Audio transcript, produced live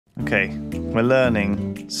Okay, we're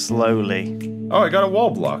learning slowly. Oh, I got a wall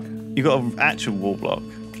block. You got an actual wall block.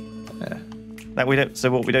 Yeah. That we don't. So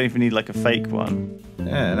what? We don't even need like a fake one.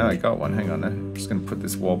 Yeah, no, I got one. Hang on. I'm just gonna put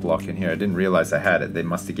this wall block in here. I didn't realize I had it. They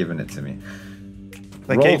must have given it to me.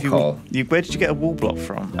 They Roll gave call. you. Where did you get a wall block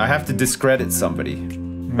from? I have to discredit somebody.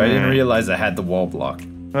 But I didn't realize I had the wall block.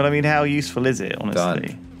 Well, I mean, how useful is it,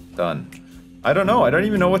 honestly? Done. I don't know. I don't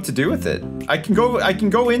even know what to do with it. I can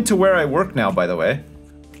go into where I work now, by the way.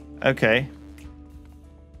 Okay.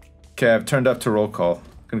 Okay, I've turned up to roll call.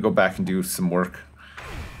 I'm gonna go back and do some work.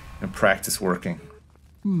 And practice working.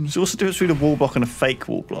 So what's the difference between a wall block and a fake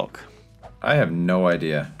wall block? I have no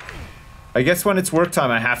idea. I guess when it's work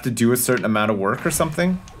time, I have to do a certain amount of work or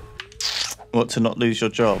something. What, to not lose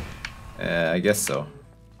your job? I guess so.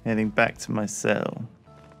 Heading back to my cell.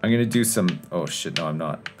 I'm gonna do some... Oh shit, no I'm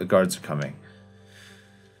not. The guards are coming.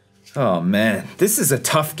 Oh man, this is a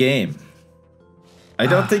tough game. I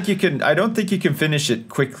don't think you can finish it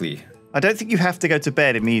quickly. I don't think you have to go to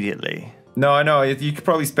bed immediately. No, I know. You could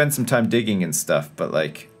probably spend some time digging and stuff, but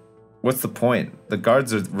like, what's the point? The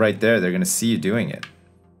guards are right there. They're gonna see you doing it.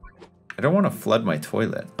 I don't want to flood my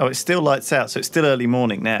toilet. Oh, it's still lights out, so it's still early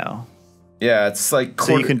morning now. Yeah, it's like...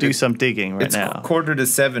 So you can do some digging right now. It's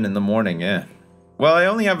 6:45 in the morning, yeah. Well, I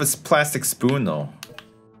only have a plastic spoon, though.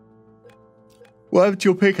 What happened to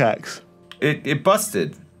your pickaxe? It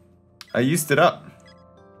busted. I used it up.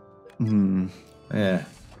 Yeah.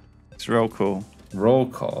 It's roll call. Roll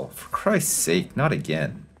call. For Christ's sake, not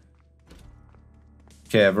again.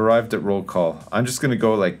 Okay, I've arrived at roll call. I'm just gonna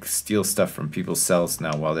go, like, steal stuff from people's cells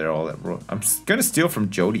now while they're all at roll... I'm gonna steal from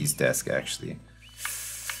Jody's desk, actually.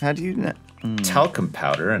 How do you... Talcum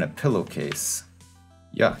powder and a pillowcase.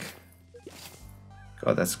 Yuck.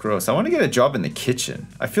 God, that's gross. I want to get a job in the kitchen.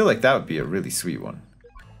 I feel like that would be a really sweet one.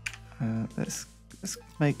 Let's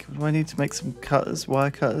make... Do I need to make some cutters?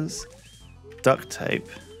 Wire cutters? Duct tape.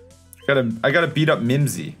 I gotta beat up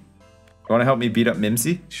Mimsy. You want to help me beat up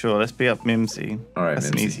Mimsy? Sure, let's beat up Mimsy. All right, That's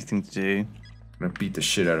Mimsy. an easy thing to do. I'm gonna beat the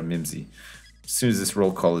shit out of Mimsy. As soon as this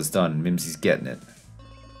roll call is done, Mimsy's getting it.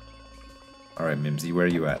 All right, Mimsy, where are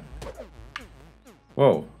you at?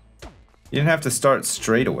 Whoa. You didn't have to start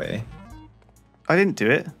straight away. I didn't do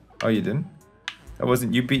it. Oh, you didn't? That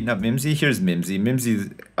wasn't you beating up Mimsy? Here's Mimsy.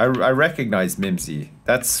 Mimsy, I recognize Mimsy.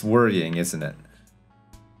 That's worrying, isn't it?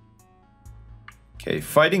 Okay,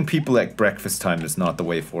 fighting people at breakfast time is not the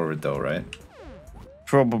way forward though, right?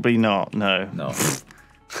 Probably not, no. No.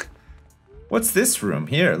 What's this room?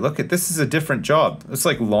 Here, look at this is a different job. It's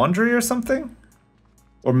like laundry or something?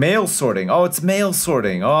 Or mail sorting. Oh, it's mail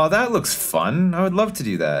sorting. Oh, that looks fun. I would love to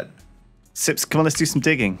do that. Sips, come on, let's do some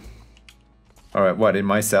digging. All right, what, in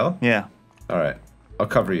my cell? Yeah. All right, I'll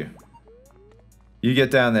cover you. You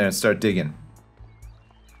get down there and start digging.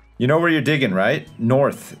 You know where you're digging, right?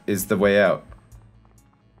 North is the way out.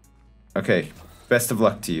 Okay, best of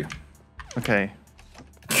luck to you. Okay.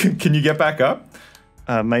 Can you get back up?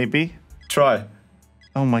 Maybe. Try.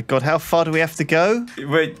 Oh my god, how far do we have to go?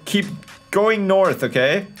 Wait, keep going north,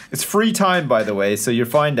 okay? It's free time, by the way, so you're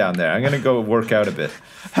fine down there. I'm gonna go work out a bit.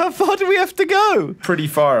 How far do we have to go? Pretty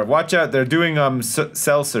far. Watch out, they're doing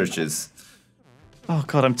cell searches. Oh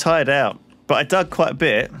god, I'm tired out. But I dug quite a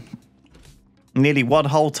bit. Nearly one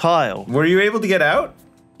whole tile. Were you able to get out?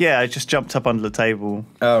 Yeah, I just jumped up under the table.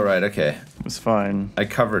 Oh, right, okay. It was fine. I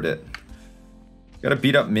covered it. Gotta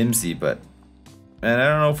beat up Mimsy, but... Man, I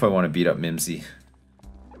don't know if I want to beat up Mimsy.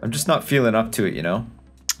 I'm just not feeling up to it, you know?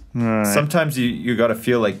 Right. Sometimes you gotta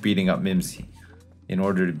feel like beating up Mimsy in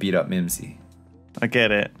order to beat up Mimsy. I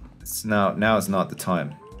get it. Now is not the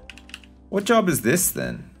time. What job is this,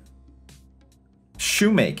 then?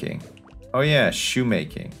 Shoemaking. Oh yeah,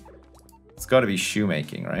 shoemaking. It's gotta be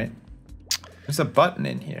shoemaking, right? There's a button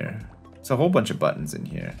in here. There's a whole bunch of buttons in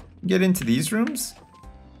here. Get into these rooms?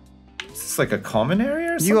 Is this like a common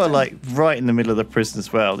area or something? You are like right in the middle of the prison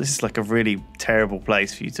as well. This is like a really terrible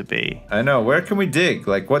place for you to be. I know. Where can we dig?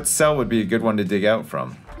 Like, what cell would be a good one to dig out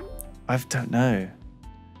from? I don't know.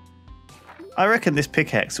 I reckon this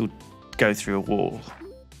pickaxe will go through a wall.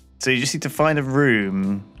 So you just need to find a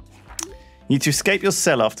room. You need to escape your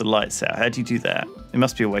cell after the lights out. How do you do that? There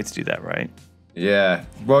must be a way to do that, right? Yeah.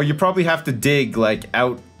 Well, you probably have to dig, like,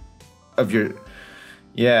 out of your...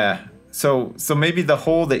 Yeah. So maybe the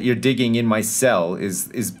hole that you're digging in my cell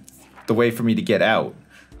is the way for me to get out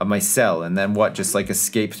of my cell. And then what, just, like,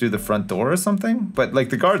 escape through the front door or something? But, like,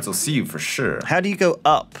 the guards will see you for sure. How do you go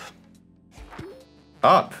up?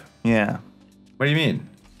 Up? Yeah. What do you mean?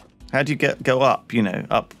 How do you go up, you know,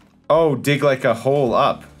 up? Oh, dig, like, a hole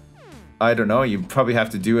up. I don't know. You probably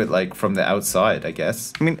have to do it, like, from the outside, I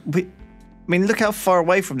guess. I mean, look how far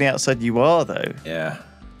away from the outside you are, though. Yeah.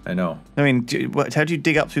 I know. I mean, how do you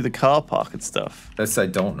dig up through the car park and stuff? This I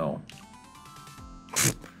don't know.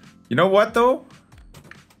 You know what, though?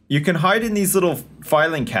 You can hide in these little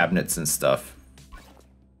filing cabinets and stuff.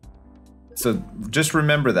 So just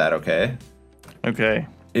remember that, okay? Okay.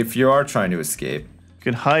 If you are trying to escape. You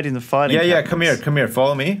can hide in the filing cabinets. Yeah, come here,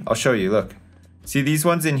 follow me. I'll show you, look. See these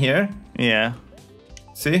ones in here? Yeah.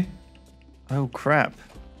 See? Oh, crap.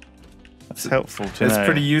 That's helpful to know. That's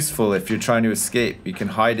pretty useful if you're trying to escape. You can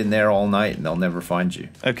hide in there all night and they'll never find you.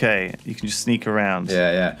 Okay, you can just sneak around.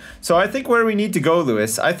 Yeah. So I think where we need to go,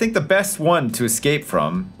 Lewis, I think the best one to escape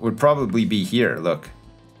from would probably be here, look.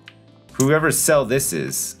 Whoever's cell this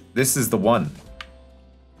is the one.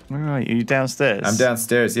 Where are you? Are you downstairs? I'm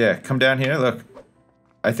downstairs, yeah. Come down here, look.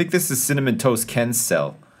 I think this is Cinnamon Toast Ken's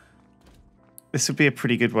cell. This would be a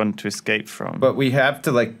pretty good one to escape from. But we have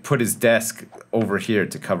to, like, put his desk over here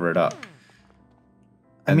to cover it up.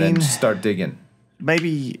 And then start digging.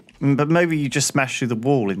 Maybe you just smash through the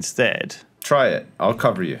wall instead. Try it. I'll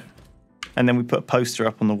cover you. And then we put a poster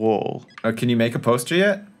up on the wall. Can you make a poster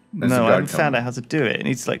yet? No, I haven't found out how to do it. It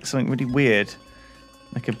needs like something really weird,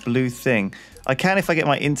 like a blue thing. I can, if I get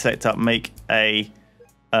my intellect up, make a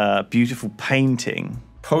beautiful painting.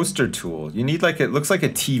 Poster tool. You need like it looks like a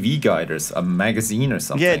TV guide or a magazine or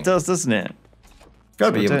something. Yeah, it does, doesn't it?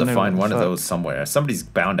 Gotta be able to find one of those somewhere. Somebody's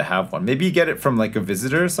bound to have one. Maybe you get it from like a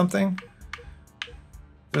visitor or something.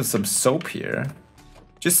 There's some soap here.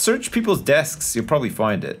 Just search people's desks. You'll probably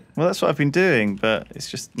find it. Well, that's what I've been doing, but it's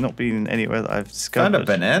just not been anywhere that I've discovered. Found a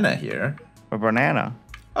banana here. A banana?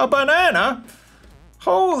 A banana?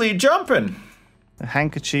 Holy jumping! A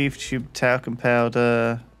handkerchief, tube talcum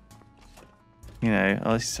powder. You know,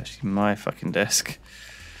 oh, this is actually my fucking desk.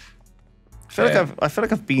 I feel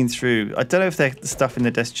like I've been through. I don't know if the stuff in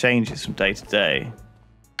the desk changes from day to day.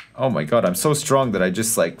 Oh my god, I'm so strong that I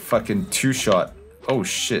just like fucking two-shot. Oh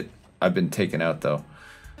shit, I've been taken out though.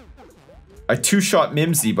 I two-shot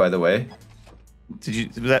Mimsy, by the way. Did you?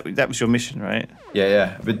 That was your mission, right?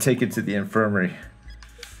 Yeah. I've been taken to the infirmary.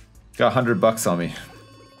 Got $100 on me.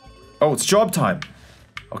 Oh, it's job time.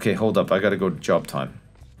 Okay, hold up. I gotta go to job time.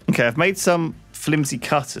 Okay, I've made some flimsy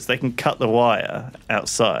cutters. They can cut the wire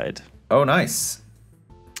outside. Oh, nice.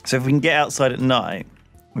 So if we can get outside at night,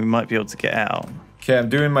 we might be able to get out. Okay, I'm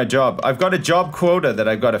doing my job. I've got a job quota that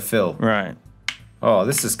I've got to fill. Right. Oh,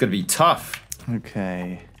 this is gonna be tough.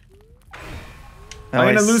 Okay.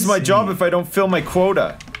 I'm gonna lose my job if I don't fill my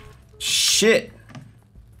quota. Shit.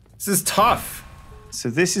 This is tough. So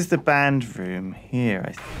this is the band room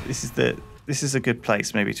here. This is a good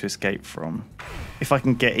place maybe to escape from. If I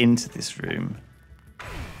can get into this room.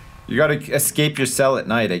 You gotta escape your cell at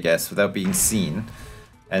night, I guess, without being seen.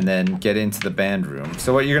 And then get into the band room.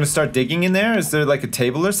 So what, you're gonna start digging in there? Is there like a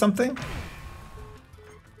table or something?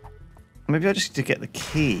 Maybe I just need to get the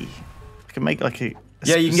key. I can make like a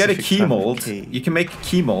yeah, you can get a key mold. Key. You can make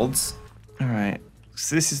key molds. Alright.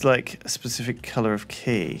 So this is like a specific color of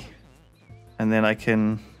key. And then I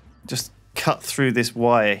can just cut through this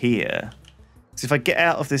wire here. So if I get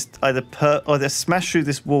out of this, either smash through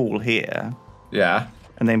this wall here. Yeah.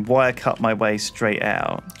 And then wire cut my way straight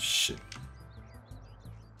out. Shit.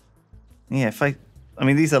 Yeah, I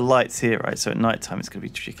mean, these are lights here, right? So at nighttime it's going to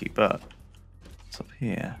be tricky, but what's up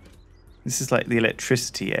here? This is like the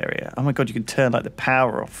electricity area. Oh my god, you can turn like the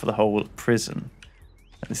power off for the whole prison.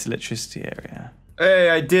 This electricity area.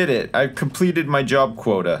 Hey, I did it. I completed my job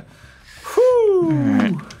quota. Whoo!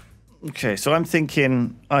 Right. Okay, so I'm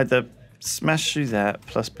thinking either smash through that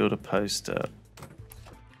plus build a poster.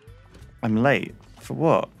 I'm late. For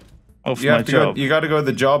what? Oh, for my job. You gotta go to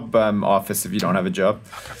the job office if you don't have a job.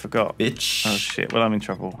 Fuck, I forgot. Bitch. Oh shit, well I'm in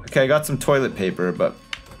trouble. Okay, I got some toilet paper, but...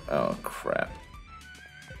 Oh, crap.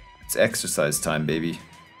 It's exercise time, baby.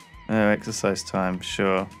 Oh, exercise time,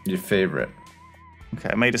 sure. Your favorite. Okay,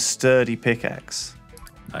 I made a sturdy pickaxe.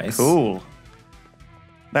 Nice. Cool.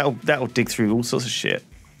 That'll dig through all sorts of shit.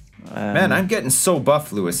 Man, I'm getting so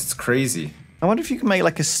buff, Lewis. It's crazy. I wonder if you can make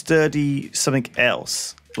like a sturdy something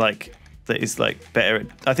else, like that is like better.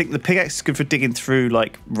 I think the pickaxe is good for digging through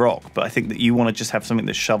like rock, but I think that you want to just have something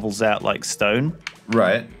that shovels out like stone.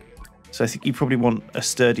 Right. So I think you probably want a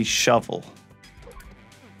sturdy shovel.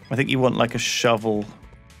 I think you want like a shovel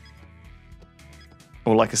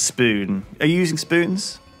or like a spoon. Are you using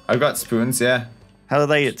spoons? I've got spoons, yeah. How are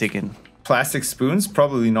they at digging? Plastic spoons?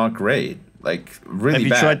 Probably not great. Like, really bad.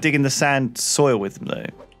 Have you tried digging the sand soil with them though?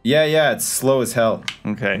 Yeah, it's slow as hell.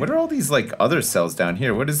 Okay. What are all these like other cells down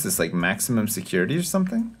here? What is this, like maximum security or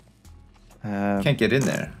something? Can't get in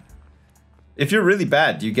there. If you're really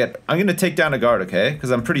bad, you get... I'm gonna take down a guard, okay? Because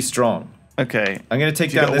I'm pretty strong. Okay. I'm gonna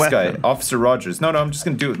take down this guy, Officer Rogers. No, I'm just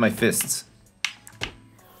gonna do it with my fists.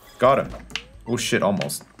 Got him. Oh shit,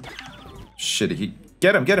 almost. Shit,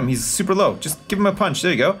 get him. He's super low. Just give him a punch.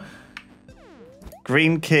 There you go.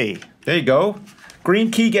 Green key. There you go.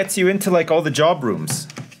 Green key gets you into like all the job rooms.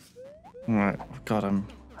 All right. God, I'm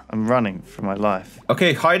running for my life.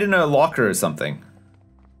 Okay, hide in a locker or something.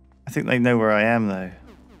 I think they know where I am though.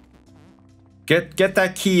 Get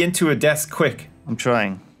that key into a desk quick. I'm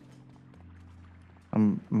trying.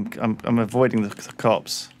 I'm avoiding the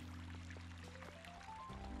cops.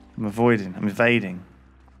 I'm evading.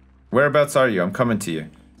 Whereabouts are you? I'm coming to you.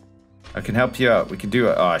 I can help you out. We can do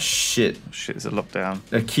it. Oh shit. Oh, shit, it's a lockdown.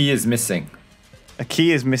 A key is missing. A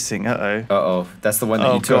key is missing. Uh-oh. Uh-oh. That's the one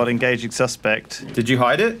that you took. Oh god, engaging suspect. Did you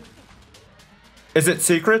hide it? Is it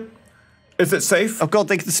secret? Is it safe? Oh god,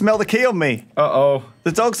 they can smell the key on me. Uh-oh.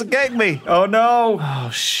 The dogs are getting me. Oh no.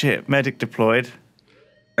 Oh shit, medic deployed.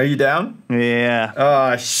 Are you down? Yeah.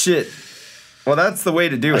 Oh shit. Well, that's the way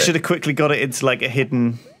to do it. I should have quickly got it into like a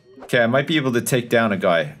hidden... Okay, I might be able to take down a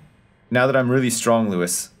guy. Now that I'm really strong,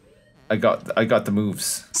 Lewis. I got the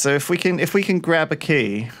moves. So if we can grab a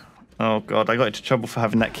key... Oh god, I got into trouble for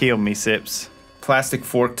having that key on me, Sips. Plastic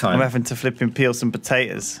fork time. I'm having to flip and peel some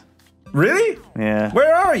potatoes. Really? Yeah.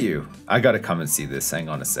 Where are you? I gotta come and see this. Hang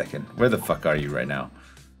on a second. Where the fuck are you right now?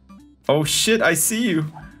 Oh shit, I see you.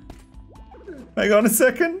 Hang on a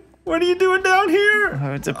second. What are you doing down here? I'm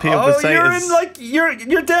having to peel potatoes. You're in like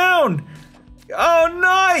you're down. Oh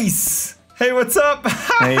nice. Hey, what's up?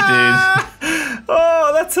 Hey dude.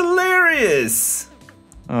 Oh, that's hilarious.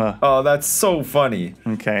 Oh, that's so funny.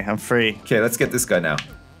 Okay, I'm free. Okay, let's get this guy now.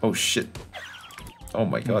 Oh shit. Oh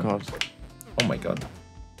my god. Oh, god. Oh my god.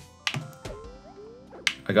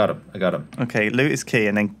 I got him. Okay, loot his key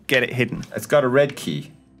and then get it hidden. It's got a red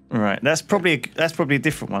key. Right, that's probably a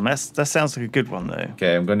different one. That sounds like a good one though.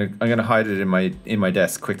 Okay, I'm gonna hide it in my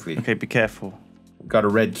desk quickly. Okay, be careful. Got a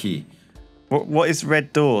red key. What is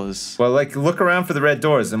red doors? Well, like look around for the red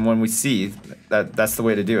doors, and when we see that's the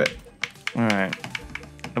way to do it. All right.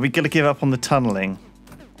 Are we gonna give up on the tunneling?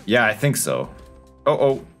 Yeah, I think so.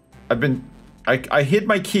 Oh, I hid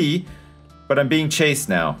my key, but I'm being chased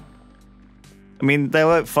now. I mean, they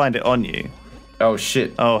won't find it on you. Oh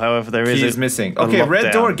shit. Oh, however, there Key is missing. Okay,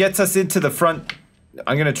 red door gets us into the front.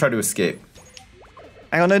 I'm gonna try to escape.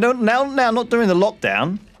 Hang on, no, don't, now, not during the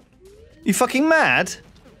lockdown. You fucking mad?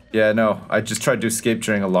 Yeah, no, I just tried to escape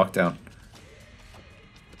during a lockdown.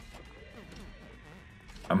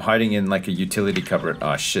 I'm hiding in like a utility cupboard.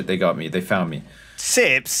 Oh shit, they got me. They found me.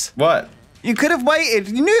 Sips? What? You could have waited.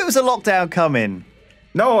 You knew it was a lockdown coming.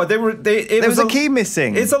 No, there was a key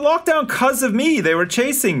missing. It's a lockdown because of me. They were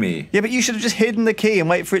chasing me. Yeah, but you should have just hidden the key and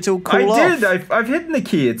wait for it to all cool off. I did. I've hidden the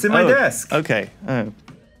key. It's in my desk. Okay. Oh.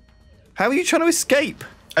 How are you trying to escape?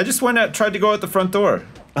 I just went out, tried to go out the front door.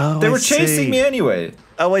 Oh, they were chasing me anyway.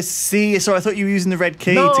 Oh, I see. So I thought you were using the red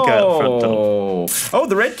key to go out the front door. Oh,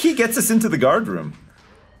 the red key gets us into the guard room.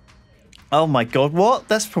 Oh my god, what?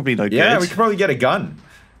 That's probably no good. Yeah, we could probably get a gun.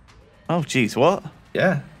 Oh, jeez, what?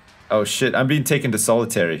 Yeah. Oh shit, I'm being taken to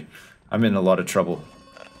solitary. I'm in a lot of trouble.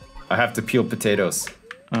 I have to peel potatoes.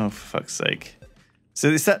 Oh, for fuck's sake. So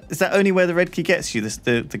is that only where the red key gets you,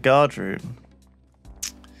 the guard room?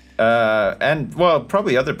 And, well,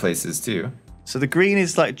 probably other places too. So the green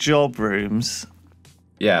is like job rooms.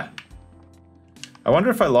 Yeah. I wonder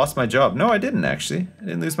if I lost my job. No, I didn't actually. I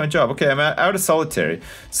didn't lose my job. Okay, I'm out of solitary.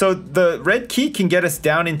 So the red key can get us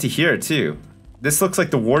down into here too. This looks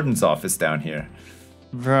like the warden's office down here.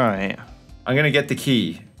 Right. I'm gonna get the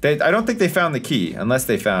key. I don't think they found the key, unless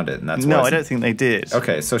they found it, and that's no, I don't think they did.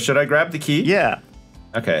 Okay, so should I grab the key? Yeah.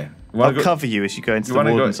 Okay. I'll cover you as you go into the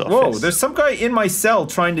warden's office. Whoa, there's some guy in my cell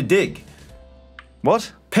trying to dig.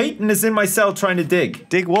 What? Peyton is in my cell trying to dig.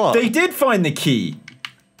 Dig what? They did find the key.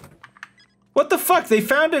 What the fuck? They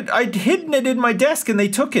found it. I'd hidden it in my desk, and they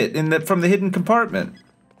took it from the hidden compartment.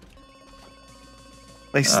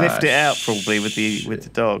 They sniffed it out probably with the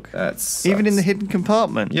dog. That's even in the hidden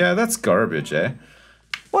compartment. Yeah, that's garbage, eh?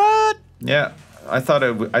 What? Yeah, I thought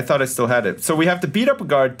I still had it. So we have to beat up a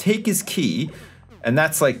guard, take his key, and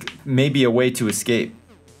that's like maybe a way to escape.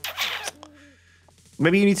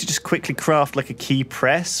 Maybe you need to just quickly craft like a key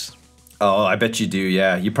press. Oh, I bet you do.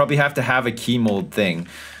 Yeah, you probably have to have a key mold thing,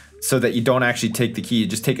 so that you don't actually take the key. You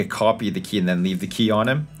just take a copy of the key and then leave the key on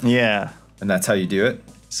him. Yeah. And that's how you do it.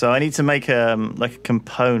 So I need to make like a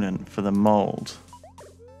component for the mold.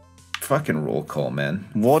 Fucking roll call, man.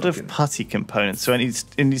 Wad of putty components. So it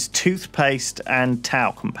needs toothpaste and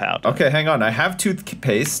talcum powder. Okay, hang on. I have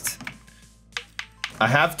toothpaste.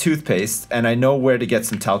 And I know where to get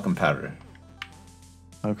some talcum powder.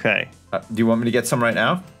 Okay. Do you want me to get some right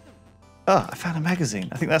now? Oh, I found a magazine.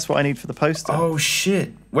 I think that's what I need for the poster. Oh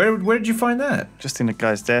shit! Where did you find that? Just in a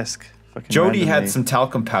guy's desk. Fucking Jody randomly. had some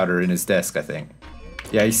talcum powder in his desk, I think.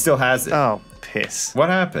 Yeah, he still has it. Oh, piss. What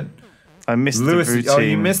happened? I missed Lewis, the routine. oh,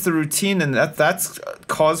 you missed the routine, and that's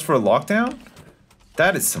cause for a lockdown?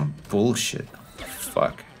 That is some bullshit.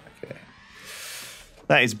 Fuck. Okay.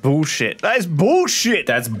 That is bullshit. That is bullshit.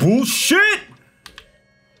 That's bullshit.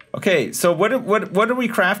 Okay, so what are we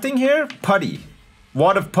crafting here? Putty.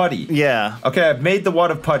 Wad of putty. Yeah. Okay, I've made the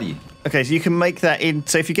wad of putty. Okay, so you can make that in.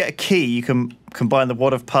 So if you get a key, you can combine the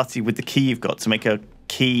wad of putty with the key you've got to make a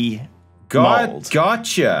key mold.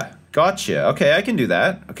 Gotcha. Okay, I can do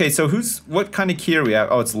that. Okay, so what kind of key are we at?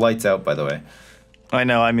 Oh, it's lights out, by the way. I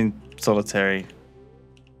know, I'm in solitary.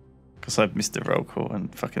 Because I've missed the roll call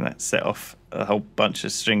and fucking that set off a whole bunch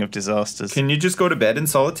of string of disasters. Can you just go to bed in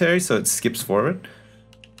solitary so it skips forward?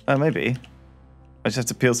 Maybe. I just have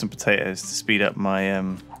to peel some potatoes to speed up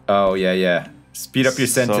my Oh yeah. Speed up your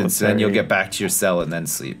sentence, Solitary. and then you'll get back to your cell and then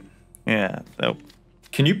sleep. Yeah. Oh.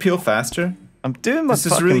 Can you peel faster? I'm doing my This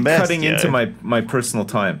is fucking really best, cutting yo. into my personal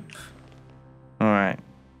time. Alright.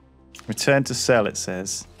 Return to cell, it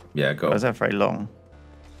says. Yeah, go. Why is that very long?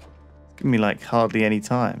 It's giving me like hardly any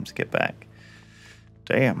time to get back.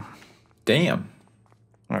 Damn. Damn.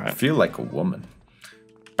 I Alright. feel like a woman.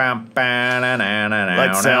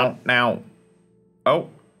 Lights out. Now. Oh,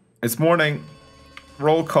 it's morning.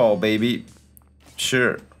 Roll call, baby.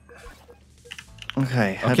 Sure.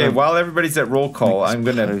 Okay. how Okay, do I- while everybody's at roll call, Make I'm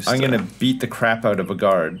this gonna poster. beat the crap out of a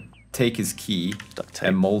guard, take his key, Duct tape.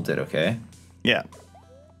 and mold it, okay? Yeah.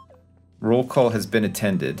 Roll call has been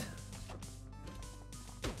attended.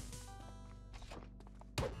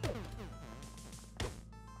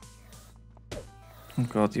 Oh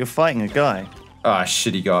god, you're fighting a guy. Ah,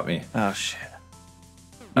 shit, he got me. Oh shit.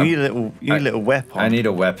 You need a little weapon. I need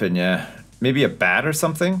a weapon, yeah. Maybe a bat or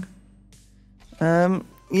something?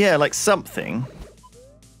 Yeah, like something.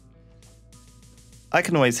 I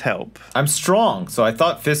can always help. I'm strong, so I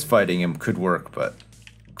thought fist fighting him could work, but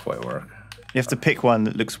didn't quite work. You have to pick one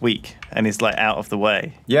that looks weak and is like out of the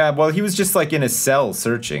way. Yeah, well, he was just like in his cell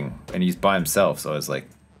searching, and he's by himself, so I was like,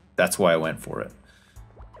 that's why I went for it.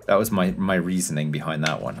 That was my reasoning behind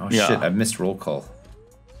that one. Oh Yeah. shit, I missed roll call.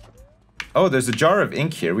 Oh, there's a jar of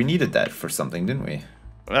ink here. We needed that for something, didn't we?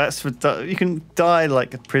 That's for you can dye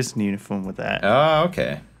like a prison uniform with that. Oh,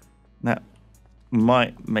 okay. That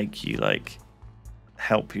might make you like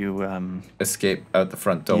help you. Escape out the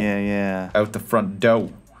front door. Yeah. Out the front door.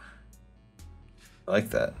 I like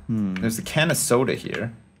that. There's a can of soda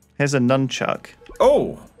here. Here's a nunchuck.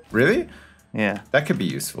 Oh, really? Yeah. That could be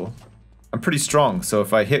useful. I'm pretty strong, so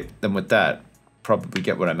if I hit them with that, probably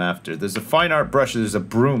get what I'm after. There's a fine art brush. There's a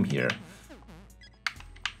broom here.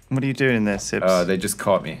 What are you doing in there, Sibs? They just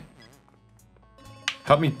caught me.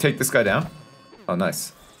 Help me take this guy down. Oh,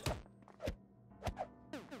 nice.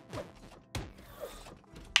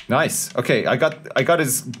 Nice. Okay, I got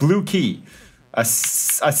his blue key. A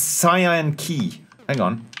cyan key. Hang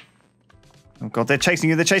on. Oh god, they're chasing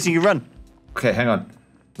you. They're chasing you. Run. Okay, hang on.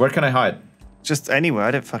 Where can I hide? Just anywhere.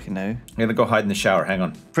 I don't fucking know. I'm gonna go hide in the shower. Hang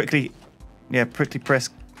on. Prickly. Yeah, prickly press.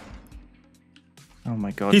 Oh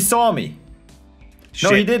my god. He saw me.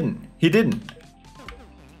 Shit. No, he didn't. He didn't.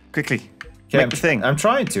 Quickly. Okay, Make the thing. I'm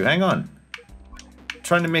trying to. Hang on.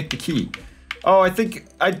 Trying to make the key. Oh, I think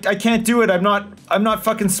I can't do it. I'm not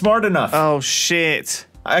fucking smart enough. Oh shit.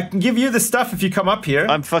 I can give you the stuff if you come up here.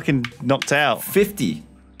 I'm fucking knocked out. 50.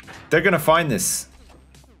 They're gonna find this.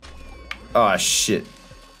 Oh shit.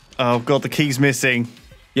 Oh god, the key's missing.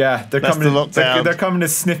 Yeah, they're That's coming. the lockdown. They're coming to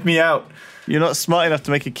sniff me out. You're not smart enough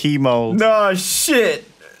to make a key mold. No shit.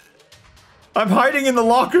 I'm hiding in the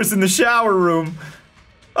lockers in the shower room.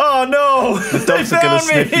 Oh no! The dogs are gonna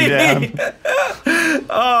sniff you down.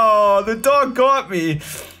 Oh, the dog got me.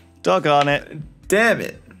 Doggone it. Damn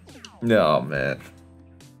it. No, man.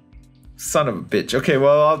 Son of a bitch. Okay,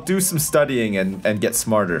 well, I'll do some studying and get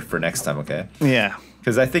smarter for next time, okay? Yeah.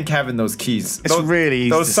 Because I think having those keys... It's really easy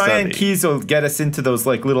Those to cyan study. keys will get us into those,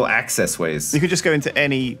 like, little access ways. You could just go into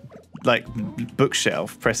any, like,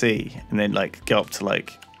 bookshelf, press E, and then, like, go up to,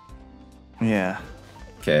 like... Yeah.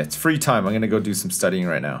 Okay, it's free time. I'm going to go do some studying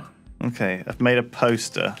right now. Okay, I've made a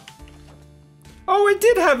poster. Oh, I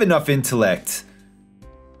did have enough intellect.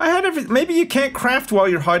 I had everything. Maybe you can't craft while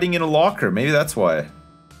you're hiding in a locker. Maybe that's why.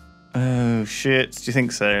 Oh, shit. Do you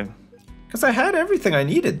think so? Because I had everything I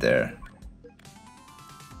needed there.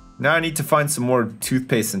 Now I need to find some more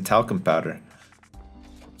toothpaste and talcum powder.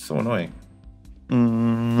 So annoying.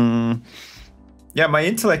 Yeah, my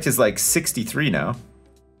intellect is like 63 now.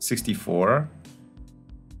 64.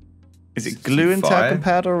 Is it glue and talcum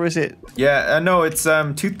powder, or is it? Yeah, no, it's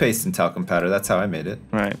toothpaste and talcum powder. That's how I made it.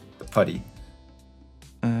 Right. The putty.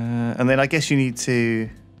 And then I guess you need to.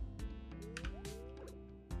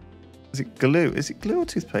 Is it glue? Is it glue or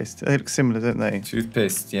toothpaste? They look similar, don't they?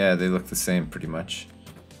 Toothpaste, yeah, they look the same pretty much.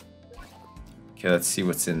 Okay, let's see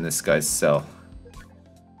what's in this guy's cell.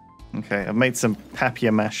 Okay, I've made some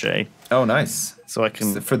papier-mâché. Oh, nice. So I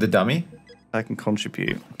can... For the dummy? I can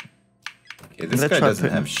contribute. Okay, this guy doesn't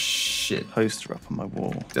have shit. Poster up on my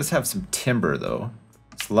wall. Does have some timber, though.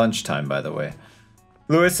 It's lunchtime, by the way.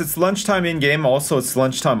 Lewis, it's lunchtime in-game. Also, it's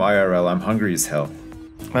lunchtime IRL. I'm hungry as hell.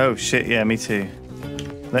 Oh, shit, yeah, me too.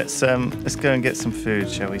 Let's go and get some food,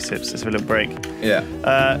 shall we, Sips? Let's have a little break.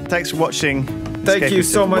 Yeah. Thanks for watching. Thank you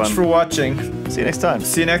so much for watching. See you next time.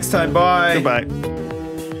 See you next time. Bye. Goodbye.